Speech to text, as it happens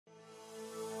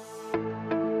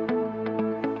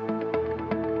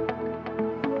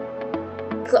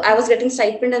I was getting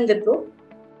stipend in Wipro.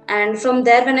 And from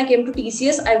there, when I came to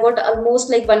TCS, I got almost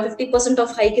like 150%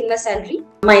 of hike in my salary.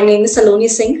 My name is Saloni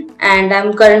Singh, and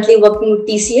I'm currently working with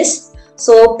TCS.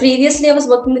 So previously, I was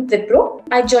working with Wipro.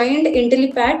 I joined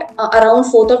Intellipaat around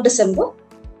 4th of December,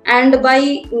 and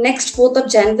by next 4th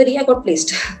of January, I got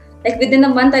placed. Like within a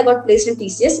month, I got placed in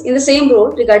TCS in the same role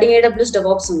regarding AWS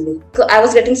DevOps only. So I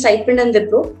was getting stipend in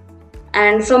Wipro.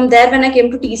 And from there, when I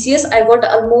came to TCS, I got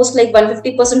almost like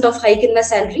 150% of hike in my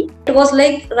salary. It was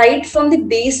like right from the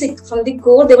basic, from the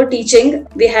core they were teaching.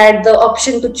 We had the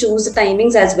option to choose the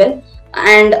timings as well.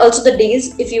 And also the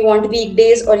days, if you want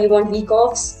weekdays or you want week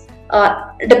offs,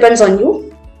 depends on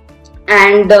you.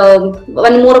 And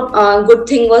one more good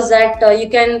thing was that you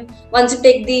can, once you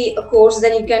take the course,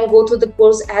 then you can go through the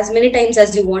course as many times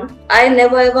as you want. I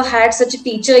never ever had such a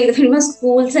teacher either in my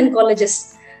schools and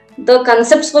colleges. The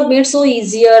concepts were made so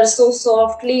easier, so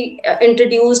softly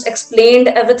introduced, explained.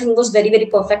 Everything was very, very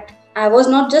perfect. I was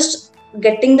not just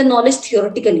getting the knowledge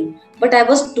theoretically, but I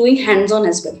was doing hands-on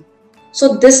as well.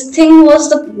 So this thing was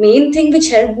the main thing which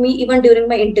helped me even during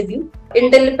my interview.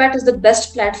 Intellipaat is the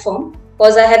best platform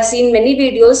because I have seen many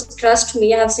videos. Trust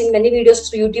me, I have seen many videos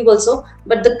through YouTube also.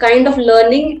 But the kind of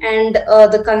learning and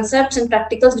the concepts and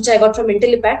practicals which I got from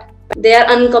Intellipaat, they are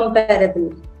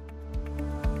uncomparable.